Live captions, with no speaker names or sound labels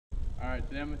Alright,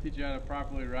 today I'm going to teach you how to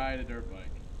properly ride a dirt bike.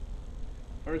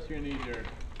 First you're going to need your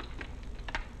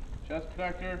chest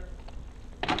protector,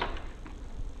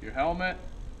 your helmet,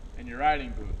 and your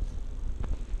riding boots.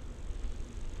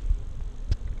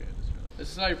 Okay,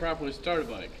 this is how you properly start a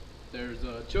bike. There's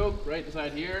a choke right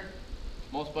inside here.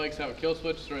 Most bikes have a kill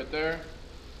switch, it's right there.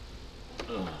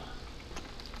 And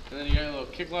then you got a little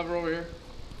kick lever over here.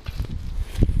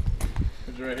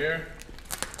 It's right here.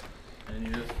 And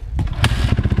you just...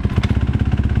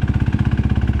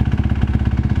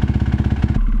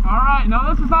 Alright,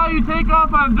 now this is how you take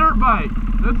off on a dirt bike.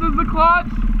 This is the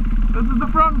clutch, this is the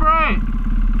front brake.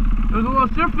 There's a little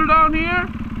shifter down here.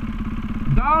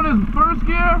 Down is first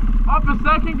gear, up is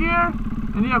second gear,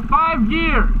 and you have 5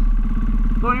 gears.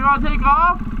 So when you want to take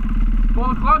off,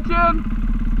 pull the clutch in,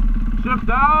 shift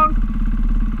down,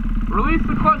 release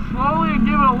the clutch slowly and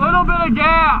give it a little bit of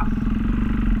gas.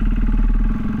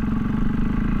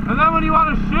 And then when you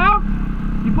want to shift,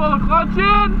 you pull the clutch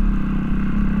in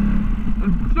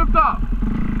and shift up.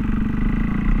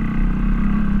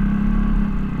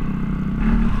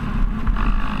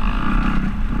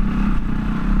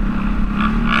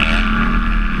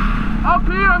 Up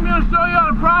here, I'm going to show you how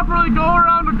to properly go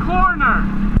around a corner.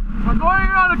 When going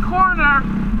around a corner,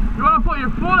 you want to put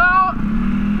your foot out,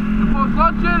 and pull the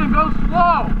clutch in and go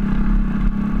slow.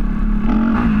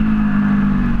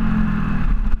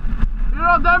 Here,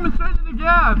 I'll demonstrate it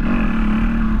again.